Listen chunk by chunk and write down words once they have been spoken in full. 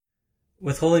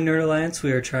With Holy Nerd Alliance,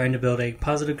 we are trying to build a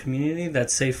positive community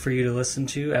that's safe for you to listen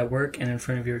to at work and in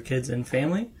front of your kids and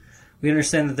family. We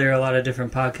understand that there are a lot of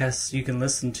different podcasts you can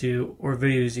listen to or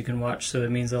videos you can watch, so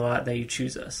it means a lot that you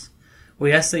choose us.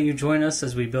 We ask that you join us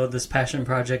as we build this passion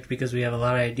project because we have a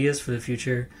lot of ideas for the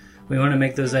future. We want to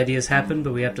make those ideas happen,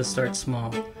 but we have to start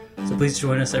small. So please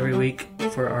join us every week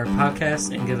for our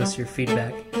podcast and give us your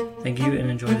feedback. Thank you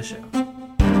and enjoy the show.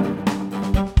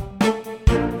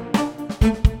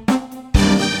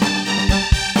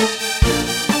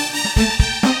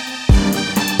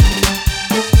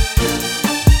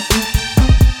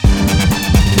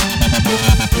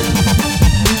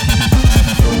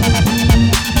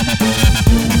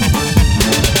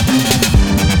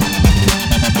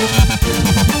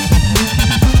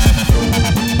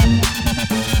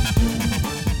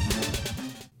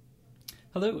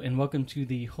 Welcome to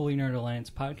the Holy Nerd Alliance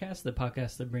podcast, the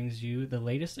podcast that brings you the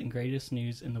latest and greatest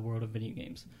news in the world of video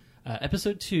games.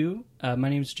 Episode 2, my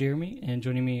name is Jeremy, and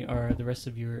joining me are the rest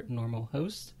of your normal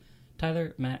hosts,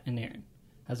 Tyler, Matt, and Aaron.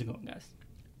 How's it going, guys?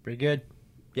 Pretty good.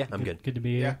 Yeah, I'm good. Good to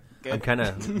be here. Yeah, I'm kind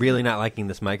of really not liking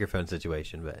this microphone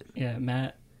situation, but... Yeah,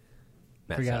 Matt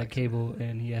forgot sucks. A cable,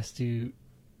 and he has to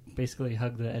basically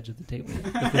hug the edge of the table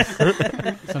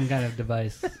with some kind of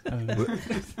device. I don't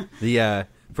know.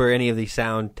 For any of the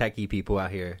sound techie people out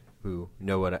here who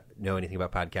know anything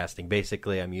about podcasting,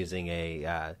 basically I'm using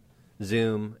a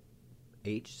Zoom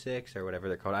H6 or whatever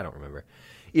they're called. I don't remember.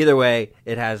 Either way,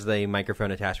 it has the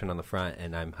microphone attachment on the front,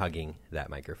 and I'm hugging that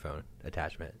microphone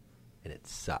attachment, and it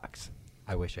sucks.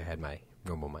 I wish I had my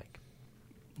normal mic.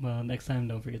 Well, next time,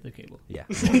 don't forget the cable. Yeah.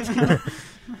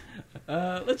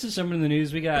 Let's just jump into the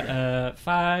news. We got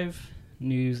 5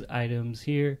 news items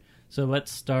here. So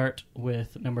let's start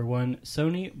with number 1.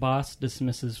 Sony boss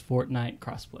dismisses Fortnite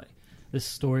crossplay. This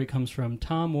story comes from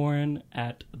Tom Warren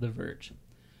at The Verge.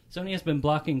 Sony has been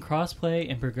blocking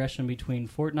crossplay and progression between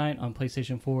Fortnite on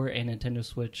PlayStation 4 and Nintendo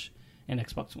Switch and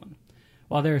Xbox One.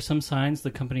 While there are some signs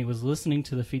the company was listening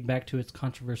to the feedback to its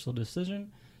controversial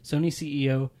decision, Sony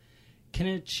CEO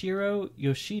Kenichiro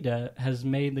Yoshida has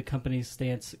made the company's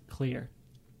stance clear.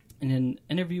 In an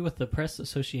interview with the Press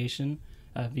Association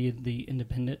via The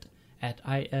Independent at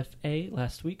IFA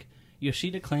last week,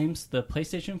 Yoshida claims the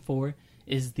PlayStation 4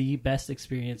 is the best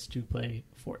experience to play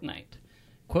Fortnite.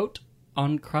 Quote,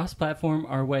 "On cross-platform,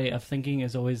 our way of thinking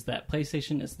is always that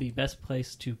PlayStation is the best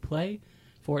place to play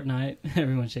Fortnite."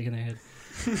 Everyone's shaking their head.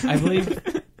 "I believe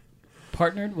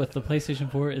partnered with the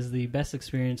PlayStation 4 is the best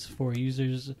experience for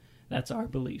users. That's our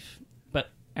belief.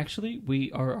 But actually,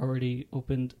 we already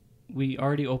opened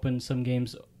some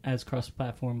games as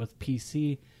cross-platform with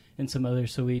PC and some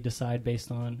others, so we decide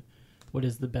based on what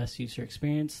is the best user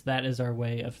experience. That is our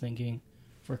way of thinking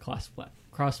for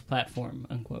cross-platform,"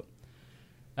 unquote.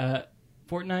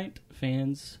 Fortnite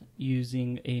fans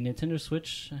using a Nintendo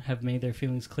Switch have made their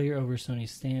feelings clear over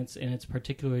Sony's stance, and it's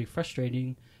particularly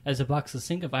frustrating as it blocks the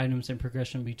sync of items and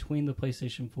progression between the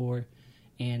PlayStation 4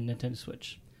 and Nintendo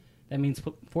Switch. That means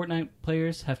Fortnite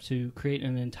players have to create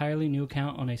an entirely new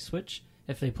account on a Switch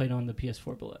if they played on the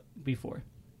PS4 before.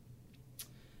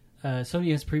 Sony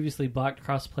has previously blocked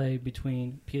crossplay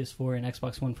between PS4 and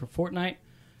Xbox One for Fortnite,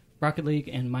 Rocket League,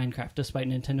 and Minecraft, despite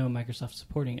Nintendo and Microsoft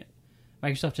supporting it.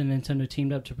 Microsoft and Nintendo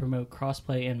teamed up to promote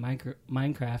crossplay in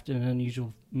Minecraft in an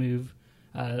unusual move,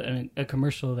 a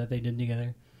commercial that they did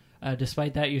together.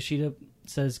 Despite that, Yoshida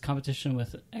says competition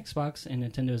with Xbox and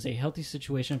Nintendo is a healthy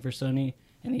situation for Sony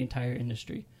and the entire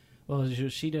industry. While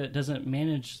Yoshida doesn't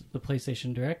manage the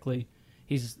PlayStation directly,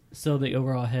 he's still the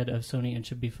overall head of Sony and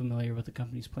should be familiar with the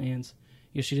company's plans.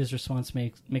 Yoshida's response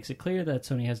makes it clear that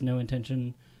Sony has no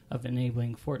intention of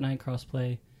enabling Fortnite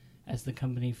crossplay, as the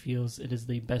company feels it is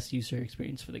the best user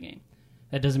experience for the game.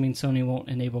 That doesn't mean Sony won't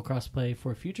enable crossplay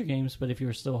for future games, but if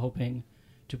you're still hoping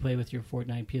to play with your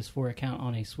Fortnite PS4 account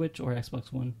on a Switch or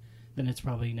Xbox One, then it's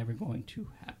probably never going to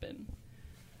happen.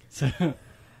 So...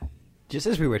 Just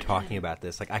as we were talking about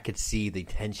this, I could see the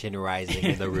tension rising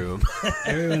in the room.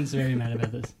 Everyone's very mad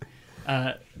about this.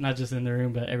 Not just in the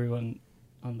room, but everyone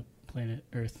on the planet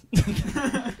Earth.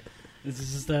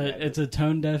 It's a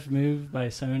tone-deaf move by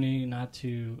Sony not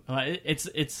to...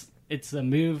 It's a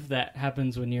move that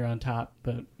happens when you're on top,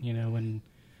 but when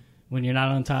you're not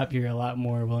on top, you're a lot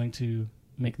more willing to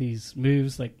make these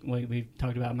moves. Like we've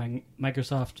talked about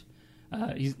Microsoft.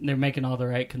 They're making all the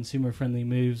right consumer-friendly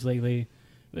moves lately.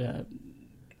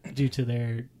 Due to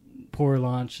their poor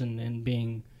launch and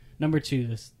being number 2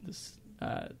 this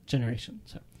generation.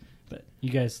 So, but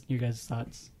you guys'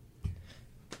 thoughts?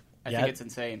 I think it's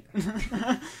insane.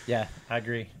 Yeah, I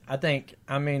agree.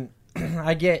 I mean,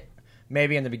 I get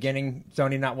maybe in the beginning,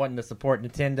 Sony not wanting to support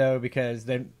Nintendo because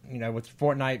they, with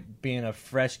Fortnite being a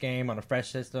fresh game on a fresh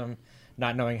system,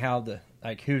 not knowing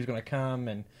who's going to come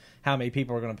and how many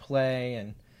people are going to play,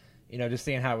 and just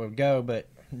seeing how it would go. But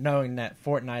knowing that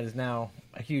Fortnite is now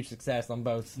a huge success on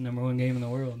both, It's the number one game in the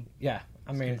world. Yeah,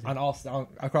 I mean across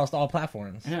all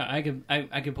platforms. Yeah, I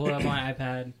could pull it up on my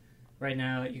iPad right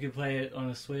now. You could play it on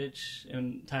a Switch,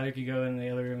 and Tyler could go in the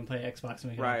other room and play Xbox,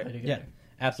 and we could all play together. Yeah,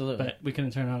 absolutely. But we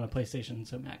couldn't turn it on a PlayStation,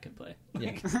 so Matt could play.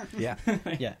 Yeah.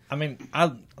 Yeah. I mean,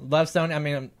 I love Sony. I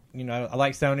mean, I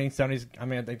like Sony. Sony's, I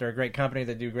think they're a great company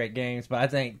that do great games. But I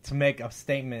think to make a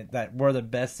statement that we're the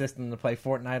best system to play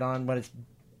Fortnite on, when it's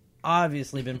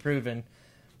obviously been proven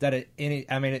that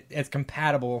it's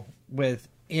compatible with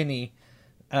any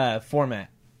format.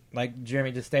 Like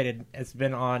Jeremy just stated, it's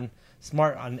been on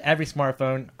every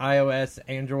smartphone, iOS,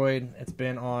 Android. It's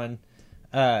been on.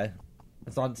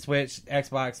 It's on Switch,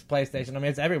 Xbox, PlayStation. I mean,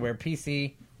 it's everywhere.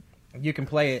 PC, you can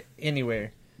play it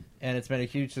anywhere, and it's been a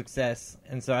huge success.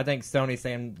 And so I think Sony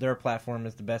saying their platform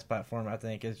is the best platform, I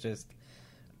think, is just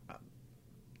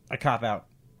a cop-out.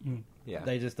 Yeah.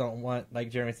 They just don't want,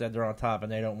 like Jeremy said, they're on top,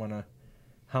 and they don't want to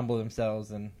humble themselves.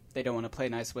 And they don't want to play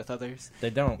nice with others. They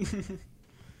don't.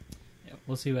 Yeah,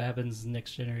 we'll see what happens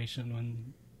next generation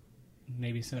when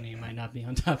maybe Sony might not be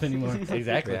on top anymore.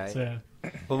 Exactly. Right. So.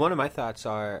 Well, one of my thoughts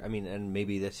are, and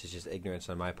maybe this is just ignorance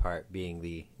on my part, being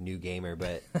the new gamer,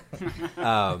 but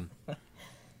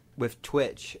with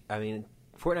Twitch,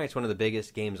 Fortnite's one of the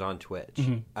biggest games on Twitch.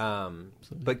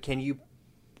 Mm-hmm. But can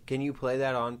you play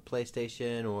that on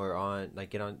PlayStation or on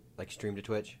stream to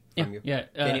Twitch?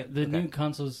 The new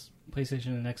consoles, PlayStation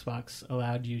and Xbox,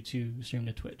 allowed you to stream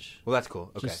to Twitch. Well, that's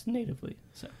cool. Okay, just natively,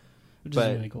 which is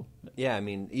really cool. Yeah,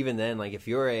 even then, if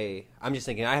you're I'm just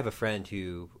thinking, I have a friend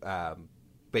who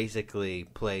basically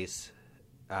plays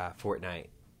Fortnite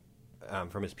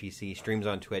from his PC, streams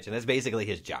on Twitch, and that's basically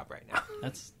his job right now.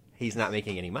 He's not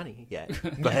making any money yet,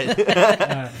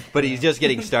 but he's just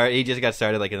getting started. He just got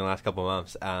started in the last couple of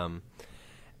months,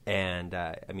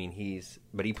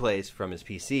 but he plays from his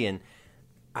PC, and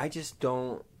I just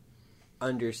don't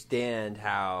understand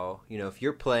how, if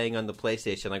you're playing on the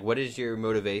PlayStation, what is your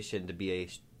motivation to be a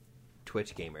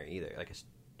Twitch gamer either?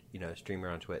 A streamer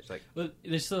on Twitch. Well,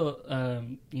 there's still,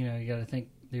 you got to think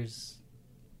there's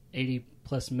 80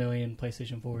 plus million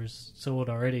PlayStation 4s sold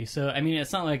already. So,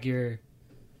 it's not like you're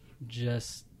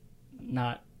just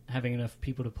not having enough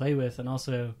people to play with. And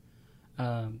also,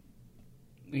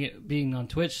 being on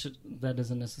Twitch, that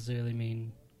doesn't necessarily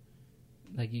mean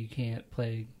you can't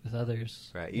play with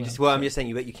others. Right. I'm just saying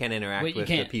you can't interact with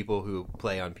the people who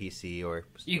play on PC or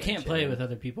Switch. You can't play with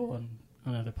other people on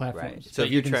other platforms. Right. So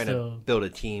if you're trying to build a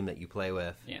team that you play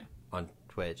with on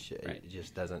Twitch, Right. It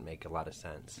just doesn't make a lot of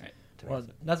sense. Right. Well,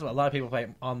 that's what a lot of people play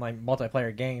online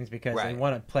multiplayer games because they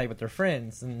want to play with their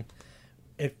friends. And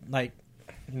if I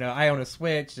own a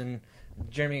Switch and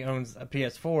Jeremy owns a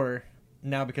PS4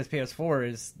 now because PS4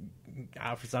 is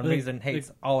for some reason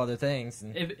hates all other things.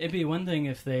 And it'd be one thing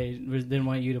if they didn't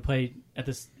want you to play at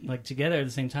this together at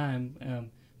the same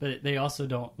time, but they also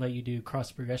don't let you do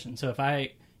cross progression. So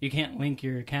you can't link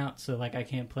your account, so I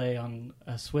can't play on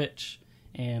a Switch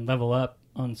and level up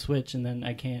on Switch, and then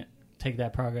I can't take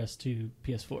that progress to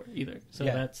PS4 either. So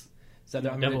that's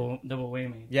double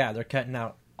whammy. Yeah, they're cutting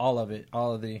out all of it,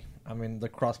 all of the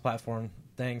cross-platform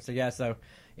thing. So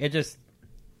it just,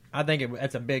 I think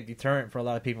it's a big deterrent for a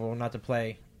lot of people not to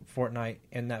play Fortnite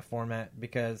in that format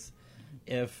because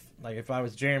if I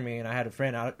was Jeremy and I had a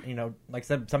friend, like I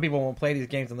said, some people won't play these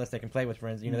games unless they can play with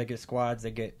friends. They get squads,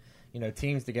 they get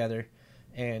teams together,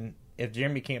 and if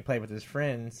Jeremy can't play with his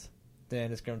friends,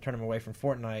 then it's going to turn him away from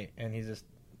Fortnite, and he's just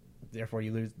therefore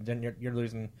you lose. Then you're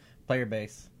losing player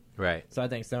base. Right. So I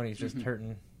think Sony's just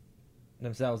hurting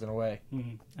themselves in a way.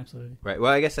 Mm-hmm. Absolutely. Right.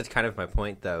 Well, I guess that's kind of my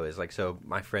point, though. Is so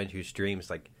my friend who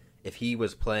streams, if he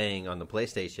was playing on the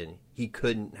PlayStation, he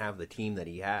couldn't have the team that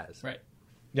he has. Right.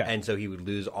 Yeah. And so he would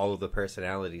lose all of the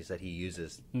personalities that he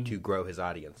uses to grow his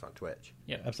audience on Twitch.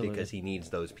 Yeah, absolutely. Because he needs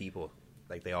those people.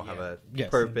 They all have a Yes.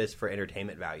 purpose for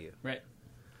entertainment value. Right.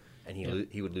 And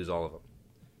he would lose all of them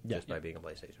just by Yeah. being a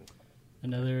PlayStation.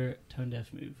 Another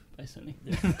tone-deaf move by Sony.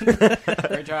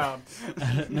 Great job.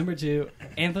 Number 2,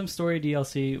 Anthem Story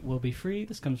DLC will be free.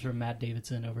 This comes from Matt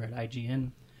Davidson over at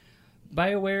IGN.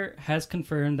 BioWare has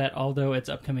confirmed that although its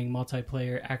upcoming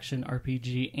multiplayer action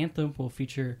RPG Anthem will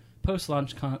feature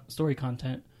post-launch story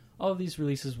content, all of these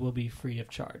releases will be free of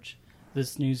charge.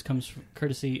 This news comes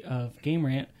courtesy of Game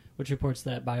Rant, which reports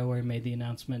that BioWare made the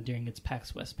announcement during its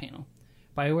PAX West panel.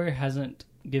 BioWare hasn't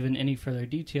given any further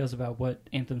details about what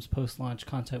Anthem's post-launch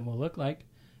content will look like,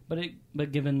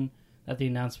 but given that the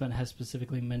announcement has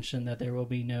specifically mentioned that there will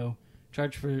be no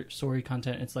charge for story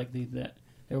content. It's likely that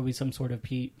there will be some sort of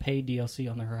paid DLC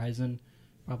on the horizon,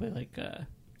 probably like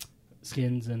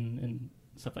skins and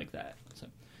stuff like that. So,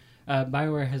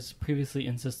 BioWare has previously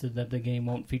insisted that the game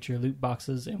won't feature loot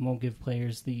boxes and won't give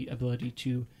players the ability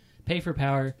to pay for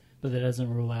power, but that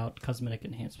doesn't rule out cosmetic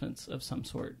enhancements of some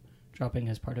sort dropping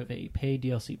as part of a paid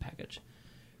DLC package.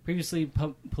 Previous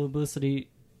publicity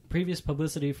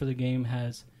for the game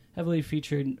has heavily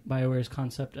featured BioWare's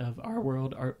concept of Our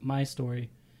World, My Story,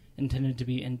 intended to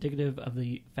be indicative of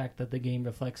the fact that the game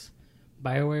reflects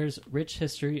BioWare's rich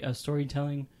history of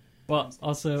storytelling, while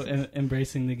also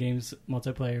embracing the game's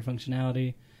multiplayer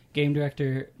functionality. Game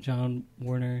director John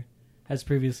Warner has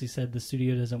previously said the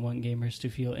studio doesn't want gamers to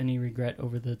feel any regret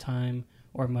over the time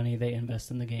or money they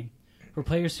invest in the game. For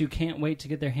players who can't wait to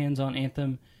get their hands on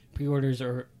Anthem, pre-orders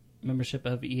or membership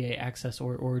of EA Access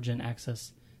or Origin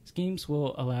Access schemes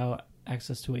will allow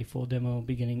access to a full demo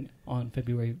beginning on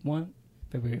February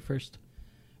 1st,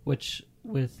 which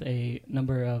with a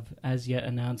number of as yet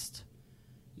unannounced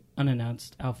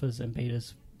alphas and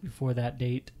betas before that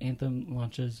date. Anthem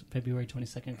launches February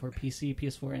 22nd for PC,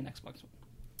 PS4, and Xbox One.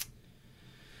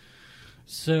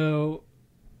 So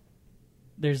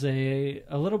there's a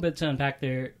little bit to unpack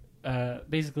there.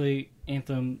 Basically,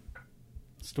 Anthem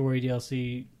story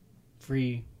DLC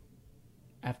free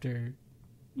after,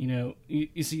 you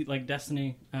see like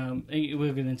Destiny.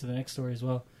 We'll get into the next story as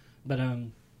well, but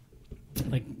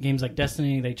like games like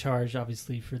Destiny, they charge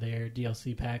obviously for their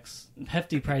DLC packs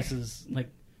hefty prices. Like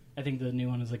I think the new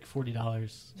one is like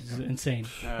 $40. It's insane.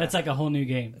 That's like a whole new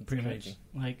game, pretty much.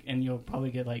 Like, and you'll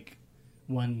probably get like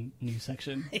one new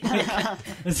section.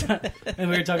 And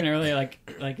we were talking earlier, like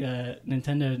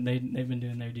Nintendo, they've been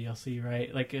doing their DLC,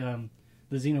 right? Like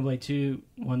the Xenoblade 2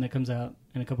 one that comes out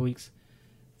in a couple weeks,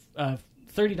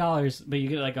 $30, but you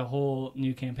get like a whole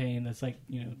new campaign that's like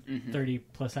 30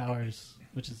 plus hours,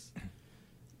 which is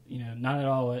not at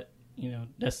all what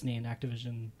Destiny and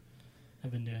Activision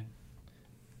have been doing.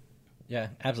 Yeah,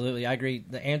 absolutely. I agree.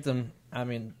 The Anthem, I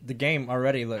mean, the game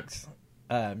already looks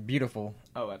beautiful.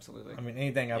 Oh, absolutely. I mean,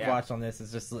 anything I've watched on this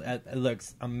is just, it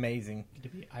looks amazing. Get to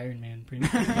be Iron Man, pretty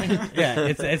much. Yeah,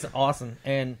 it's awesome.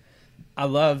 And I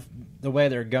love the way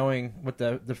they're going with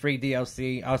the free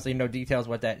DLC. Obviously, no details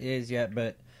what that is yet,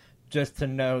 but just to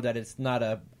know that it's not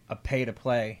a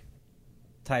pay-to-play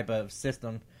type of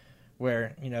system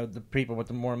where, the people with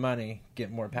the more money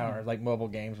get more power, like mobile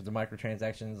games with the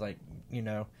microtransactions,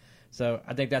 So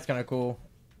I think that's kind of cool.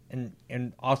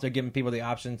 And also giving people the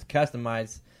option to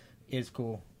customize is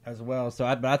cool as well.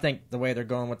 But I think the way they're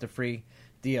going with the free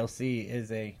DLC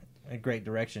is a great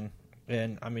direction.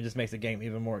 And, I mean, just makes the game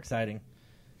even more exciting.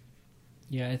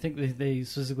 Yeah, I think they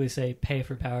specifically say pay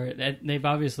for power. They've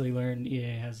obviously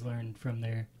EA has learned from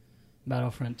their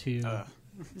Battlefront 2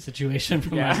 situation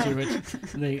from last year, which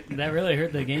that really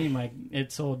hurt the game. Like,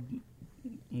 it sold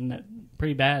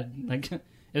pretty bad. Like, it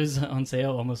was on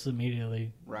sale almost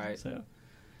immediately. Right. So,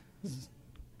 it's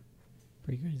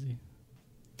pretty crazy.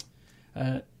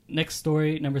 Next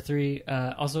story, number 3,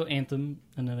 also Anthem,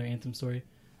 another Anthem story.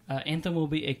 Anthem will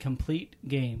be a complete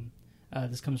game.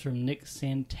 This comes from Nick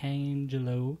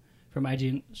Santangelo from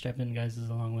IGN. Strap in, guys, this is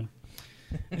a long one.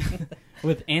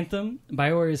 With Anthem,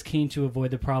 BioWare is keen to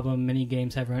avoid the problem many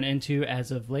games have run into as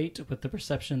of late, with the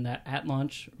perception that at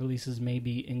launch, releases may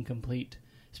be incomplete.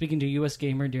 Speaking to US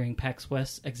Gamer during PAX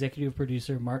West, executive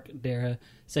producer Mark Dara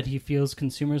said he feels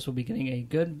consumers will be getting a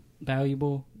good,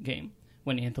 valuable game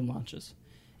when Anthem launches.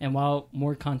 And while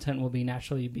more content will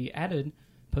naturally be added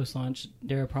post-launch,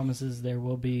 Dara promises there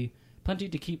will be plenty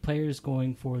to keep players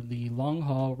going for the long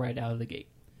haul right out of the gate.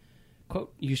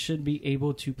 Quote, "You should be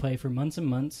able to play for months and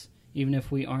months, even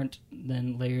if we aren't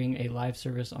then layering a live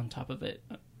service on top of it,"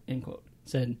 end quote,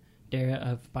 said Dara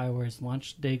of BioWare's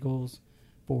launch day goals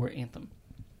for Anthem.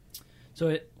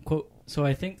 So quote, "So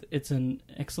I think it's an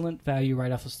excellent value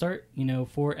right off the start.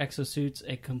 4 exosuits,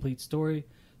 a complete story.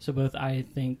 So both I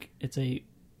think it's a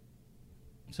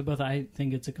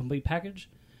complete package,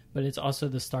 but it's also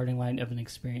the starting line of an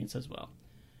experience as well,"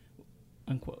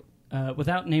 unquote.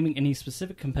 Without naming any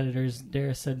specific competitors,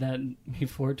 Dara said that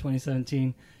before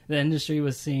 2017, the industry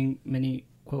was seeing many,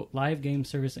 quote, live game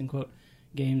service, end quote,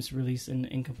 games released in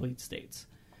incomplete states.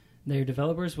 Their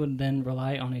developers would then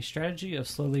rely on a strategy of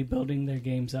slowly building their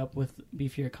games up with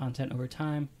beefier content over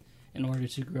time in order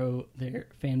to grow their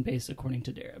fan base, according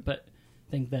to Dara. But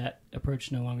I think that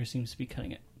approach no longer seems to be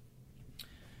cutting it.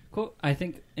 Quote, "I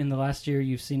think in the last year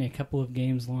you've seen a couple of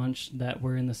games launch that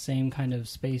were in the same kind of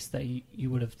space that you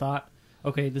would have thought,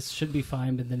 okay, this should be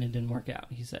fine, but then it didn't work out,"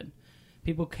 he said.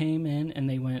 "People came in and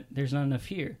they went, there's not enough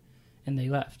here, and they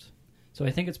left. So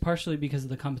I think it's partially because of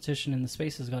the competition and the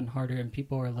space has gotten harder and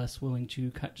people are less willing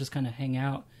to just kind of hang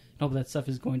out and hope that stuff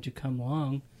is going to come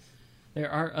along. There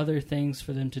are other things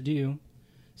for them to do.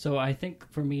 So I think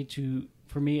for me,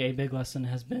 a big lesson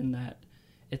has been that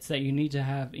it's that you need to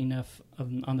have enough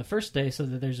on the first day so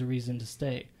that there's a reason to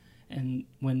stay. And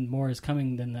when more is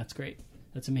coming, then that's great.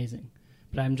 That's amazing.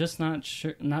 But I'm just not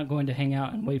going to hang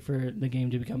out and wait for the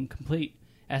game to become complete.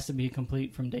 It has to be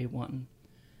complete from day one.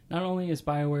 Not only is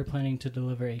BioWare planning to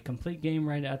deliver a complete game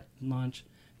right at launch,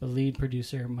 but lead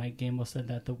producer Mike Gamble said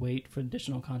that the wait for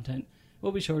additional content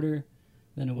will be shorter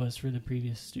than it was for the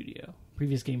previous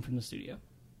game from the studio.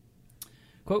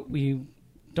 Quote, "We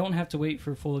don't have to wait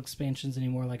for full expansions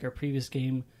anymore like our previous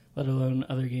game, let alone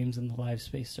other games in the live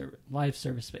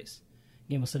service space."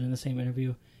 Gamble said in the same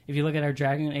interview, "If you look at our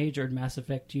Dragon Age or Mass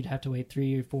Effect, you'd have to wait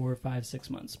 3 or 4 or 5, 6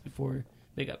 months before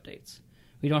big updates.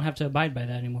 We don't have to abide by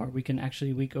that anymore. We can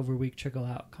actually week over week trickle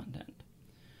out content."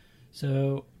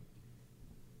 So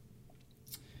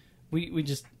we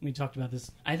talked about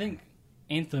this. I think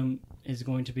Anthem is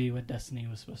going to be what Destiny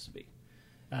was supposed to be.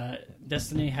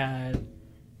 Destiny had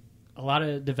a lot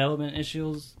of development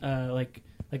issues. Like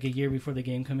a year before the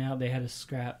game came out, they had to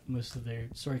scrap most of their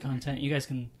story content. You guys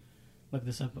can look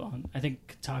this up on. I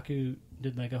think Kotaku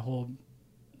did like a whole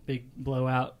big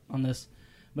blowout on this,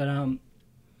 but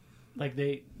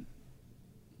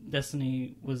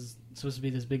Destiny was supposed to be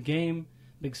this big game,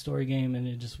 big story game, and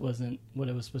it just wasn't what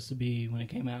it was supposed to be when it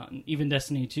came out. And even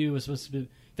Destiny 2 was supposed to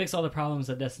fix all the problems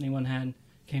that Destiny 1 had,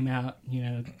 came out,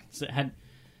 so it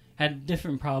had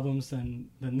different problems than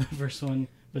the first one,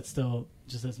 but still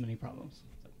just as many problems.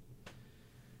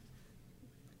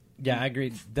 Yeah, I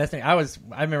agree. Destiny. I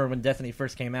remember when Destiny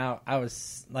first came out, I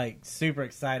was like super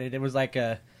excited. It was like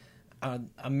a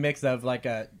mix of like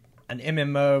an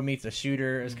MMO meets a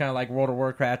shooter. It was kind of like World of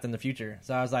Warcraft in the future.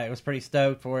 So I was pretty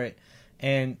stoked for it.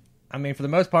 And I mean, for the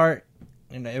most part,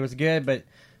 it was good. But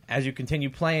as you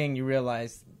continue playing, you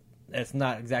realize it's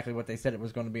not exactly what they said it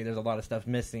was going to be. There's a lot of stuff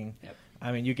missing. Yep.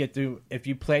 I mean, you get through, if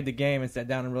you played the game and sat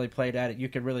down and really played at it, you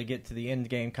could really get to the end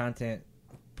game content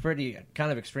pretty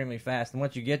kind of extremely fast. And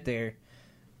once you get there,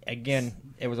 again,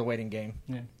 it was a waiting game.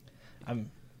 Yeah.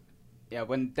 Yeah,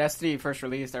 when Destiny first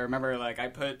released, I remember I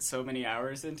put so many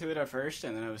hours into it at first,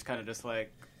 and then I was kind of just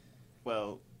like,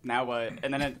 well, now what?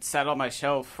 And then it sat on my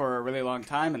shelf for a really long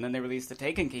time, and then they released The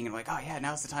Taken King, and oh yeah,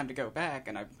 now's the time to go back.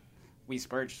 And we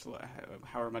splurged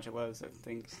however much it was, I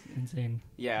think. Insane.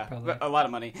 Yeah, probably. A lot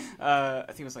of money. I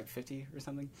think it was like 50 or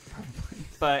something. Probably.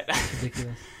 But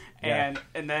ridiculous. And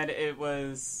then it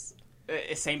was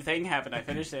same thing happened. I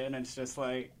finished it, and it's just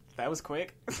like, that was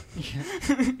quick.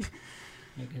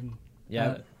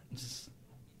 Yeah.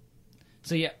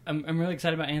 So yeah, I'm really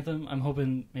excited about Anthem. I'm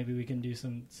hoping maybe we can do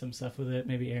some stuff with it.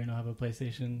 Maybe Aaron will have a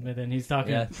PlayStation, but then he's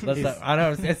talking. Yeah, I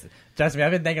know. Trust me,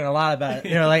 I've been thinking a lot about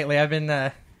it. Lately, I've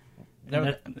been.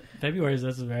 February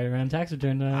is right around tax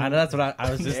return time. I know, that's what I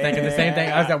was just thinking the same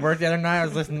thing. I was at work the other night. I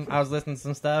was listening to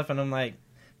some stuff, and I'm like,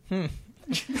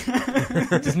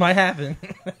 this might happen.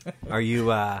 Are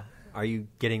you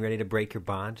getting ready to break your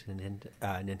bond,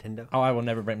 Nintendo? Oh, I will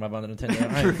never break my bond to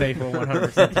Nintendo. I am faithful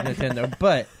 100% to Nintendo,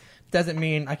 but doesn't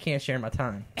mean I can't share my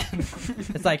time.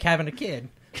 It's like having a kid.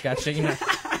 Got to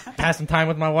have some time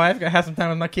with my wife. Got to have some time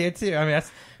with my kid too. I mean,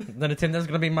 the Nintendo's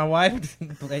going to be my wife.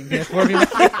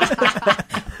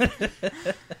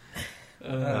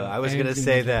 I was going to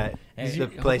say that the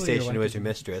PlayStation was your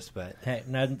mistress, but hey,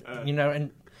 no,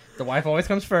 and the wife always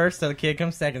comes first, so the kid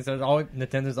comes second. So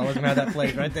Nintendo's always going to have that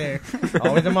place right there,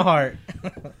 always in my heart.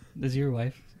 Does your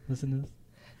wife listen to this?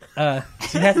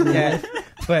 She hasn't yet,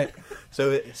 but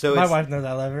so my wife knows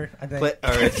I love her. I think. Or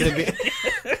it's going to be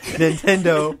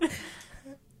Nintendo,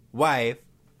 wife,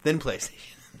 then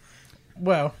PlayStation.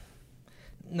 Well,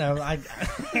 no,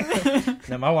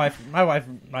 no,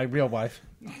 my real wife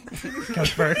comes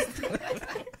first.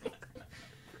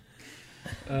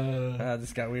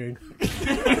 This got weird.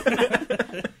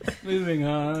 Moving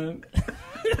on.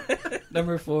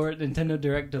 Number 4, Nintendo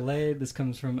Direct delayed. This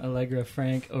comes from Allegra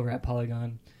Frank over at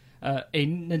Polygon. A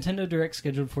Nintendo Direct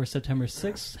scheduled for September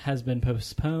 6th has been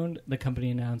postponed. The company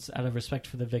announced out of respect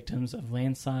for the victims of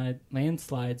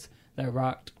landslides that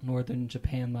rocked northern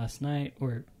Japan last night,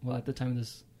 at the time of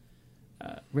this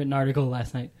written article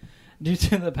last night, due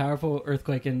to the powerful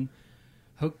earthquake in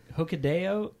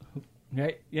Hokkaido.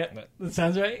 Right? Yep. That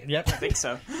sounds right? Yep, I think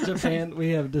so. Japan,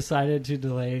 we have decided to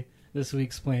delay this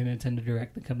week's planned Nintendo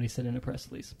Direct, the company said in a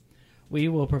press release. We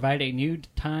will provide a new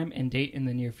time and date in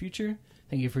the near future.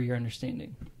 Thank you for your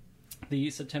understanding. The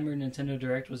September Nintendo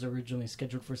Direct was originally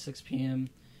scheduled for 6 p.m.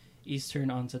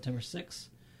 Eastern on September 6th.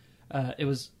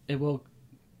 It will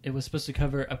it was supposed to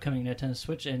cover upcoming Nintendo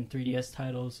Switch and 3DS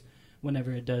titles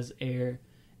whenever it does air,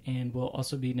 and will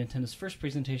also be Nintendo's first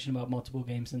presentation about multiple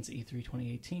games since E3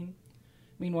 2018.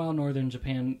 Meanwhile, northern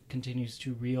Japan continues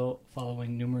to reel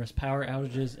following numerous power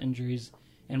outages, injuries,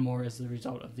 and more as the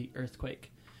result of the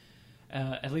earthquake.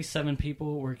 At least 7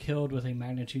 people were killed with a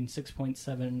magnitude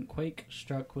 6.7 quake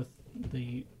struck with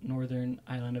the northern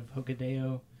island of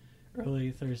Hokkaido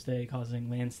early Thursday, causing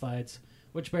landslides,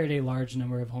 which buried a large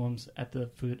number of homes at the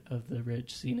foot of the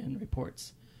ridge, CNN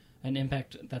reports. An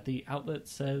impact that the outlet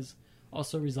says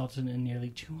also resulted in nearly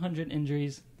 200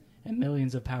 injuries and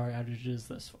millions of power outages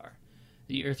thus far.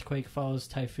 The earthquake follows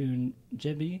Typhoon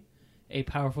Jebi, a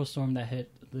powerful storm that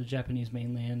hit the Japanese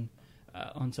mainland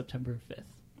on September 5th.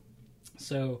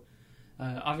 So,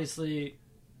 obviously,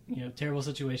 terrible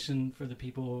situation for the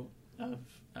people of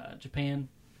Japan.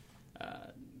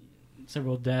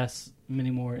 Several deaths, many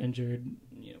more injured,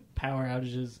 power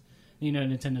outages.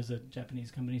 Nintendo's a Japanese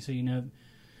company, so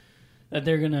that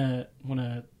they're going to want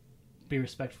to be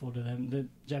respectful to them. The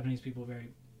Japanese people are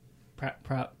very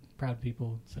proud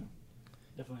people, so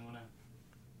definitely want to.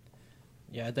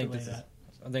 Yeah, I think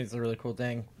it's a really cool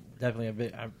thing. Definitely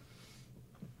a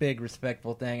big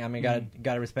respectful thing. I mean,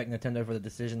 got to respect Nintendo for the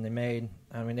decision they made.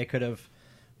 I mean, they could have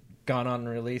gone on and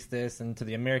released this, and to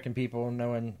the American people,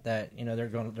 knowing that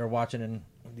they're watching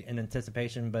in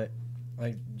anticipation. But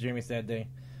like Jeremy said, they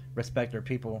respect their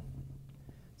people.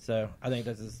 So I think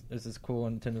this is cool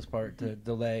on Nintendo's part to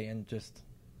delay and just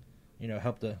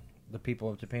help the people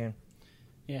of Japan.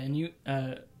 Yeah,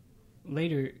 and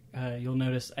later you'll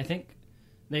notice. I think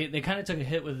they kind of took a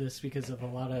hit with this because of a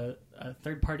lot of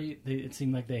third party. It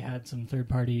seemed like they had some third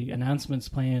party announcements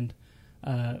planned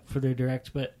for their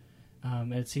direct, but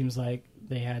it seems like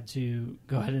they had to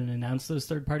go ahead and announce those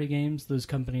third party games, those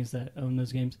companies that own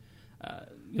those games.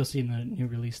 You'll see in the new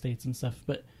release dates and stuff.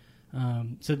 But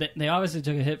so they obviously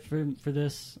took a hit for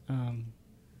this,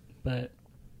 but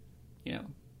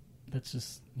that's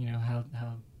just how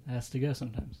it has to go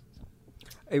sometimes. So.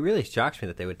 It really shocks me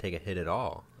that they would take a hit at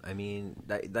all. I mean,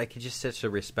 like it's just such a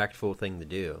respectful thing to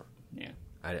do. Yeah,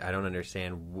 I don't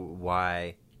understand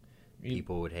why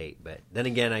people would hate, but then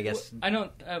again, I guess I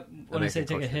don't. When I say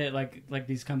take a hit, like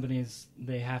these companies,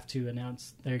 they have to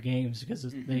announce their games because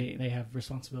they have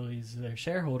responsibilities to their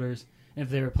shareholders. And if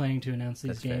they were planning to announce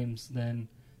these games, then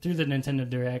through the Nintendo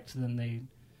Direct, then they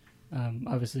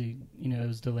obviously it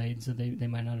was delayed, so they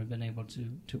might not have been able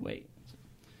to wait.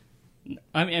 So,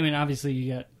 I mean, obviously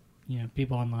you got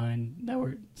people online that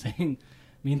were saying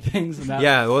mean things about.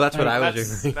 Yeah, well, that's what I was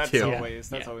referring that's to.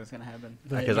 That's always going to happen.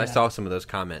 Because I saw some of those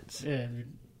comments. Yeah,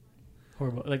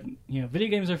 horrible. Like video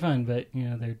games are fun, but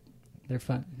they're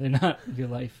fun. They're not real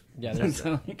life. Yeah, they're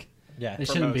so, they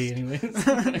shouldn't most. be anyways.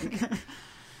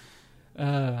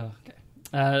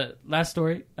 Okay. Last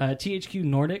story. THQ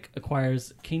Nordic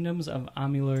acquires Kingdoms of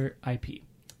Amalur IP.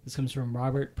 This comes from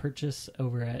Robert Purchase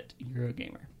over at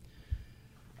Eurogamer.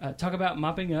 Talk about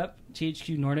mopping up.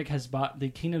 THQ Nordic has bought the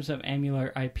Kingdoms of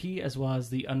Amalur IP as well as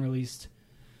the unreleased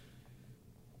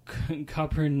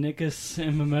Copernicus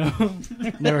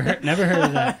MMO. never heard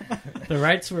of that. The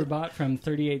rights were bought from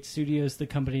 38 Studios, the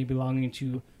company belonging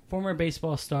to former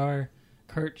baseball star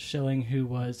Kurt Schilling, who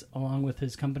was, along with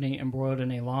his company, embroiled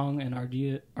in a long and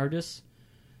arduous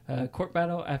court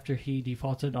battle after he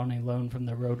defaulted on a loan from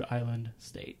the Rhode Island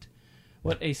state.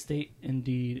 What a state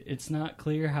indeed. It's not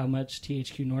clear how much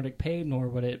THQ Nordic paid, nor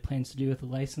what it plans to do with the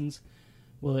license.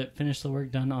 Will it finish the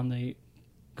work done on the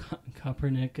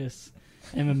Copernicus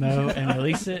MMO and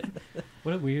release it?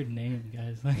 What a weird name,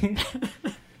 guys.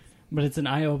 But it's an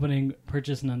eye-opening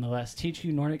purchase nonetheless.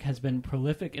 THQ Nordic has been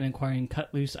prolific in acquiring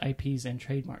cut-loose IPs and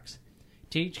trademarks.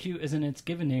 THQ isn't its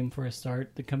given name for a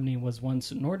start. The company was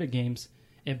once Nordic Games.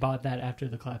 It bought that after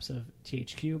the collapse of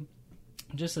THQ,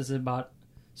 just as it bought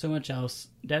so much else: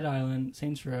 Dead Island,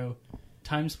 Saints Row,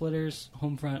 Time Splitters,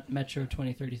 Homefront, Metro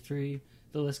 2033,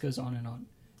 the list goes on and on.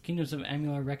 Kingdoms of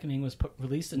Amalur Reckoning was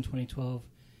released in 2012,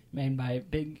 made by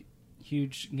Big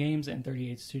Huge Games and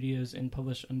 38 Studios, and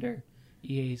published under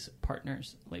EA's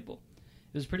Partners label.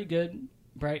 It was pretty good,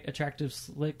 bright, attractive,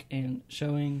 slick, and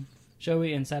showy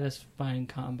and satisfying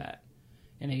combat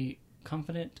in a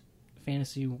confident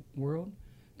fantasy world,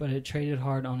 but it traded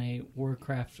hard on a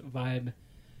Warcraft vibe,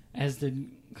 as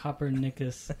did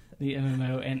Copernicus, the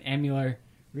MMO, and Amalur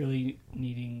really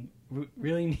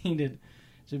needed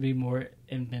to be more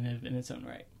inventive in its own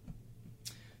right.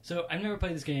 So I've never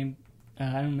played this game.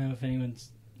 I don't know if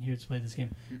anyone's here to play this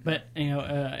game, but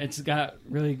it's got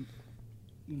really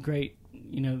great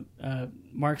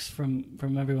marks from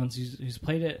everyone who's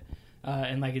played it,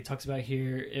 and like it talks about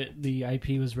here, the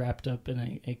IP was wrapped up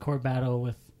in a core battle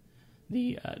with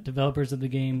the developers of the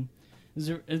game.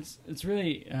 It's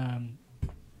really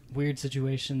weird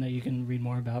situation that you can read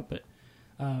more about, but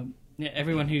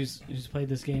everyone who's played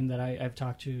this game that I've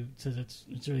talked to says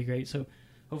it's really great. So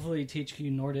hopefully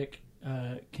THQ Nordic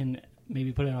can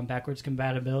maybe put it on backwards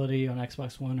compatibility on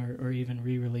Xbox One, or even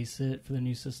re-release it for the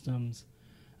new systems,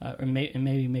 or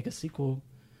maybe make a sequel.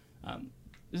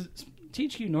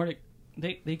 THQ Nordic,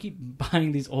 they keep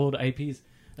buying these old IPs.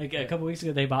 Like a couple weeks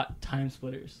ago, they bought Time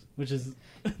Splitters, which is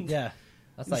yeah,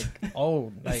 that's like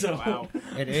old. Like, so, wow.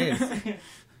 It is.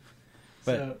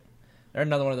 But so, they're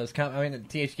another one of those.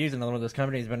 THQ is another one of those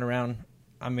companies been around.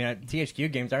 I mean,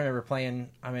 THQ games. I remember playing.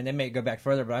 I mean, they may go back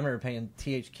further, but I remember playing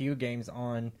THQ games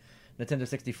on Nintendo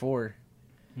 64,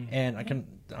 and I don't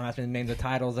have to name the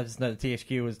titles. I just know that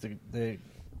THQ was the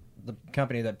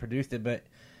company that produced it, but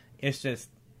it's just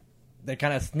they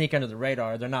kind of sneak under the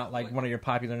radar. They're not like one of your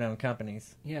popular known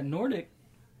companies. yeah, Nordic,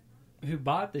 who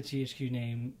bought the THQ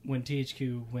name when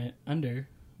THQ went under,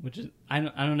 which is I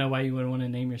don't know why you would want to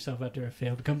name yourself after a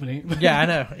failed company. Yeah, I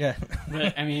know. Yeah,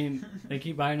 But I mean, they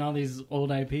keep buying all these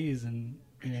old IPs, and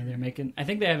they're making. I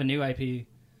think they have a new IP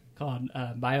called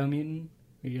Biomutant,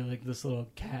 where you're like this little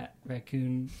cat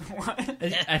raccoon. What?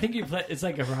 I think you play. It's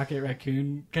like a rocket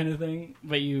raccoon kind of thing,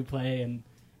 but you play and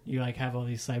you like have all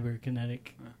these cyberkinetic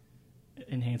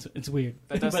enhancements. It's weird.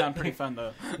 That does But sound pretty fun,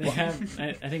 though. They have.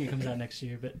 I think it comes out next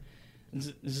year, but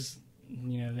it's just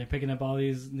they're picking up all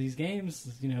these games.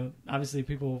 Obviously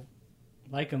people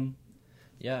like them.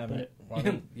 yeah. But-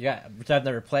 Yeah, which I've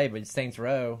never played, but Saints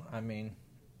Row. I mean,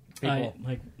 people.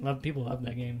 People love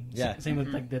that game. Yeah. Same with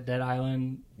like the Dead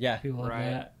Island. Yeah, People love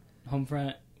Right. that.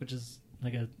 Homefront, which is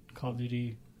like a Call of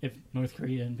Duty if North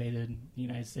Korea invaded the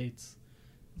United States.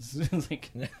 It's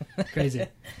like crazy.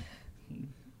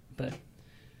 But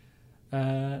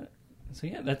so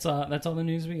yeah, that's all the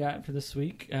news we got for this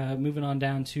week. Moving on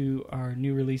down to our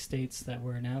new release dates that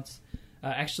were announced.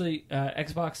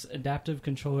 Xbox Adaptive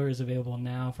Controller is available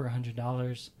now for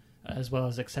 $100, as well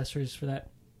as accessories for that.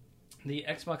 The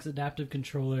Xbox Adaptive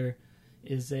Controller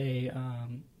is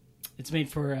it's made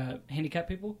for handicapped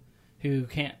people who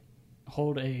can't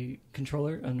hold a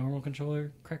normal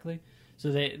controller correctly.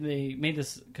 So they made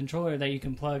this controller that you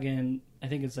can plug in. I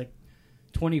think it's like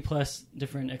 20 plus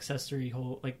different accessory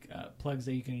plugs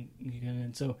that you can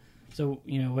in. So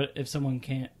what if someone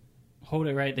can't hold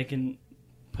it right, they can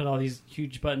put all these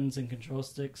huge buttons and control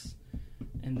sticks,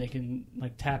 and they can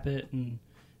like tap it, and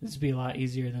this would be a lot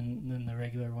easier than the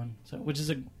regular one. So which is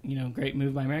a great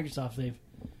move by Microsoft.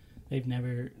 They've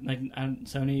never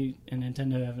Sony and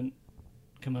Nintendo haven't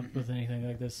come up with anything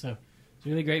like this. So it's a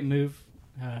really great move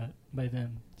by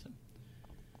them. So,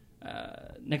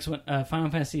 next one, Final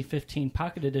Fantasy 15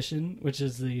 Pocket Edition, which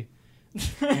is the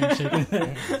this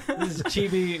is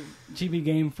chibi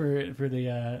game for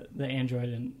the Android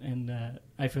and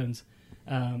iPhones.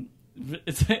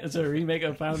 It's a remake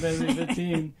of Final Fantasy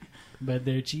 15, but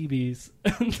they're chibis.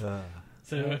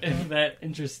 So if that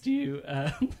interests you,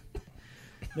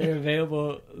 they're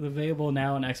available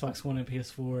now on Xbox One and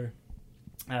PS4.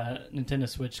 Nintendo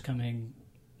Switch coming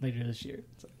later this year.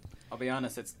 So. I'll be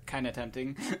honest, it's kind of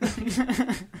tempting.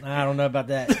 I don't know about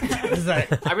that.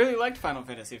 I really liked Final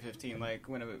Fantasy 15, like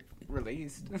when it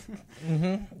released.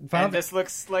 Mm-hmm. And this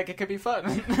looks like it could be fun.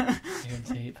 Aaron's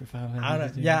hate for Final Fantasy. I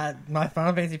don't know. Yeah, my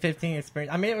Final Fantasy 15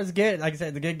 experience. I mean, it was good. Like I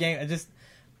said, the good game.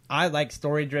 I like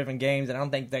story-driven games, and I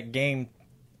don't think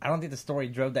the story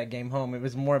drove that game home. It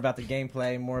was more about the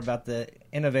gameplay, more about the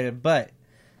innovative. But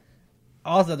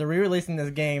also, they're re-releasing this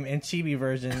game in chibi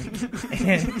version,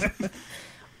 and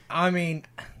I mean,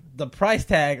 the price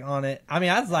tag on it. I mean,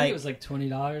 I was I like, think it was like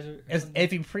 $20.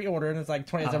 if you pre-order and it's like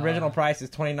 20, its original price is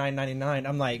 $29.99.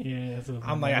 I'm like, Yeah,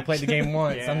 I played the game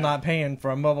once. Yeah. I'm not paying for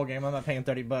a mobile game. I'm not paying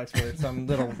 $30 for some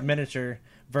little miniature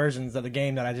versions of the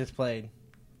game that I just played.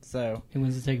 So Who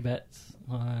wants to take bets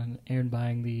on Aaron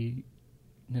buying the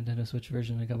Nintendo Switch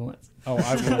version in a couple months? oh,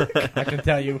 I will. I can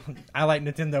tell you, I like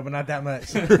Nintendo, but not that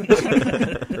much.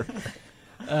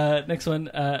 Next one,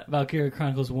 Valkyria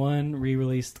Chronicles 1,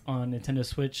 re-released on Nintendo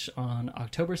Switch on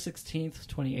October 16th,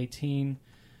 2018.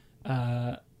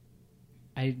 I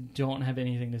don't have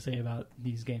anything to say about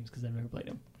these games because I've never played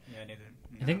them. Yeah, neither.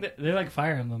 I think that they're like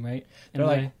Fire Emblem, right? In They're a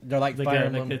like way. they're like Fire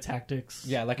Emblem. Like the tactics.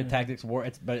 Yeah, like a tactics war.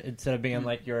 But instead of being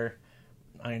like your,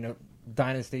 I don't know,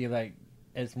 Dynasty, like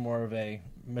it's more of a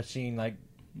machine, like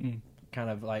kind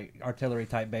of like artillery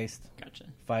type based Gotcha.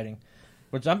 fighting.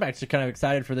 Which I'm actually kind of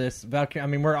excited for this. I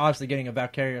mean, we're obviously getting a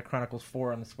Valkyria Chronicles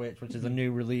 4 on the Switch, which is a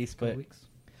new release. Couple But weeks.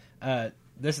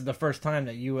 this is the first time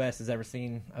that U.S. has ever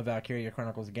seen a Valkyria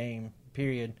Chronicles game.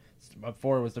 Period.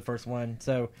 4 was the first one.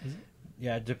 So, Is it?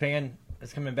 yeah, Japan.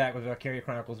 is coming back with Valkyria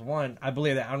Chronicles 1. I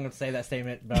believe that. I'm going to say that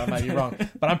statement, but I might be wrong.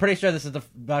 But I'm pretty sure this is the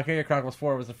Valkyria Chronicles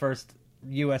 4 was the first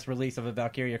U.S. release of a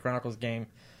Valkyria Chronicles game.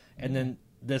 And then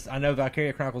I know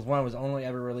Valkyria Chronicles 1 was only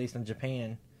ever released in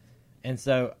Japan. And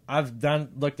so I've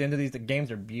looked into these. The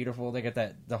games are beautiful. They got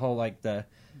the whole like the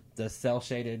cell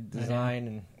shaded design,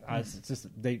 and it's just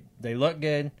they look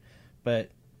good, but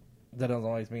that doesn't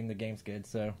always mean the game's good.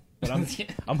 So, but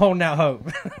I'm holding out hope.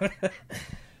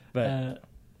 But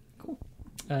cool.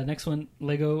 Next one,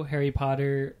 Lego Harry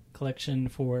Potter collection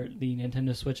for the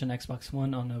Nintendo Switch and Xbox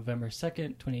One on November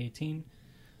 2nd, 2018.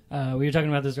 We were talking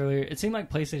about this earlier. It seemed like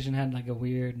PlayStation had like a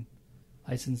weird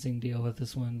licensing deal with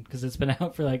this one because it's been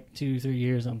out for like 2-3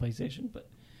 years on PlayStation, but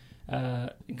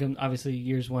obviously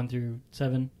years 1 through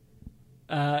 7.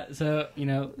 So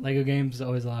Lego games is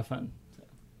always a lot of fun. So.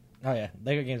 Oh yeah,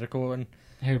 Lego games are cool, and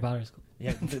Harry Potter is cool.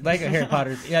 Yeah, Lego Harry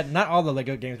Potter. Yeah, not all the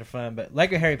Lego games are fun, but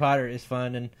Lego Harry Potter is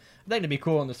fun, and I think it'd be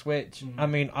cool on the Switch. I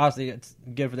mean, obviously it's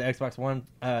good for the Xbox One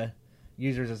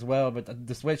users as well, but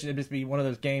the Switch would just be one of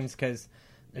those games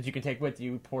that you can take with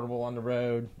you, portable on the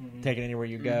road, take it anywhere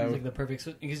you go. It's like the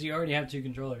perfect because you already have 2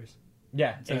 controllers.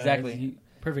 Yeah, so exactly.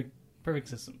 Perfect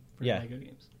system for Lego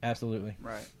games. Absolutely.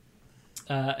 Right.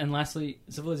 And lastly,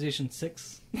 Civilization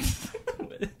 6.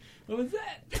 What was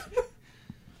that?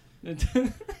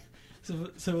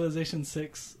 Civilization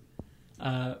 6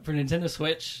 for Nintendo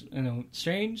Switch.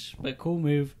 Strange but cool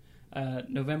move.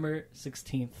 November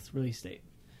 16th release date.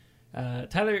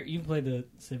 Tyler, you played the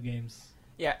Civ games.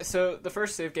 Yeah, so the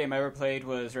first Civ game I ever played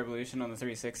was Revolution on the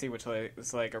 360, which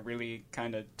was like a really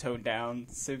kind of toned down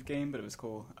Civ game, but it was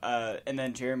cool. And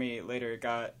then Jeremy later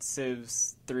got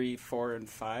Civs 3, 4, and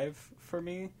 5 for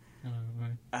me.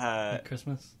 Like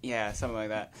Christmas? Yeah, something like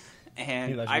that.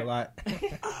 And he loves you a lot.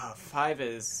 5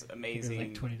 is amazing. It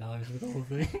was like $20 for the whole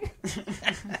thing.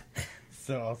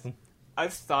 So awesome.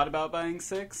 I've thought about buying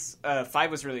 6.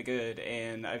 5 was really good,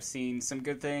 and I've seen some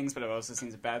good things, but I've also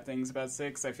seen some bad things about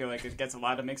 6. I feel like it gets a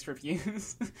lot of mixed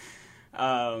reviews.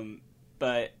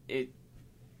 But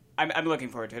I'm looking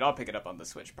forward to it. I'll pick it up on the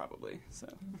Switch probably. So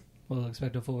we'll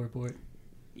expect a full report.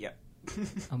 Yep.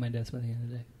 On my desk by the end of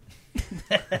the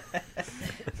day.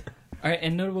 All right,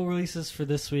 and notable releases for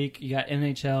this week. You got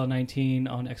NHL 19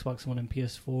 on Xbox One and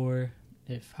PS4,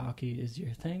 if hockey is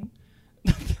your thing.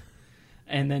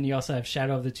 And then you also have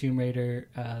Shadow of the Tomb Raider,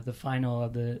 the final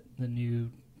of the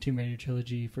new Tomb Raider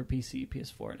trilogy for PC,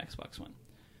 PS4, and Xbox One,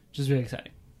 which is really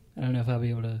exciting. I don't know if I'll be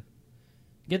able to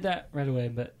get that right away,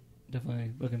 but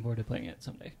definitely looking forward to playing it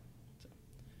someday. So,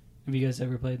 have you guys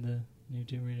ever played the new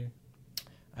Tomb Raider?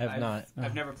 I've not.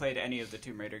 I've never played any of the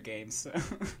Tomb Raider games. So.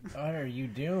 What are you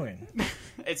doing?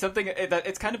 It's something that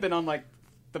it's kind of been on like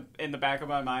in the back of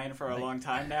my mind for a long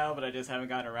time now, but I just haven't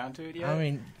gotten around to it yet. I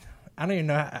mean, I don't even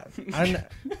know.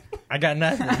 I got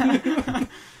nothing.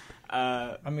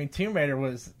 I mean, Tomb Raider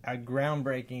was a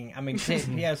groundbreaking. I mean,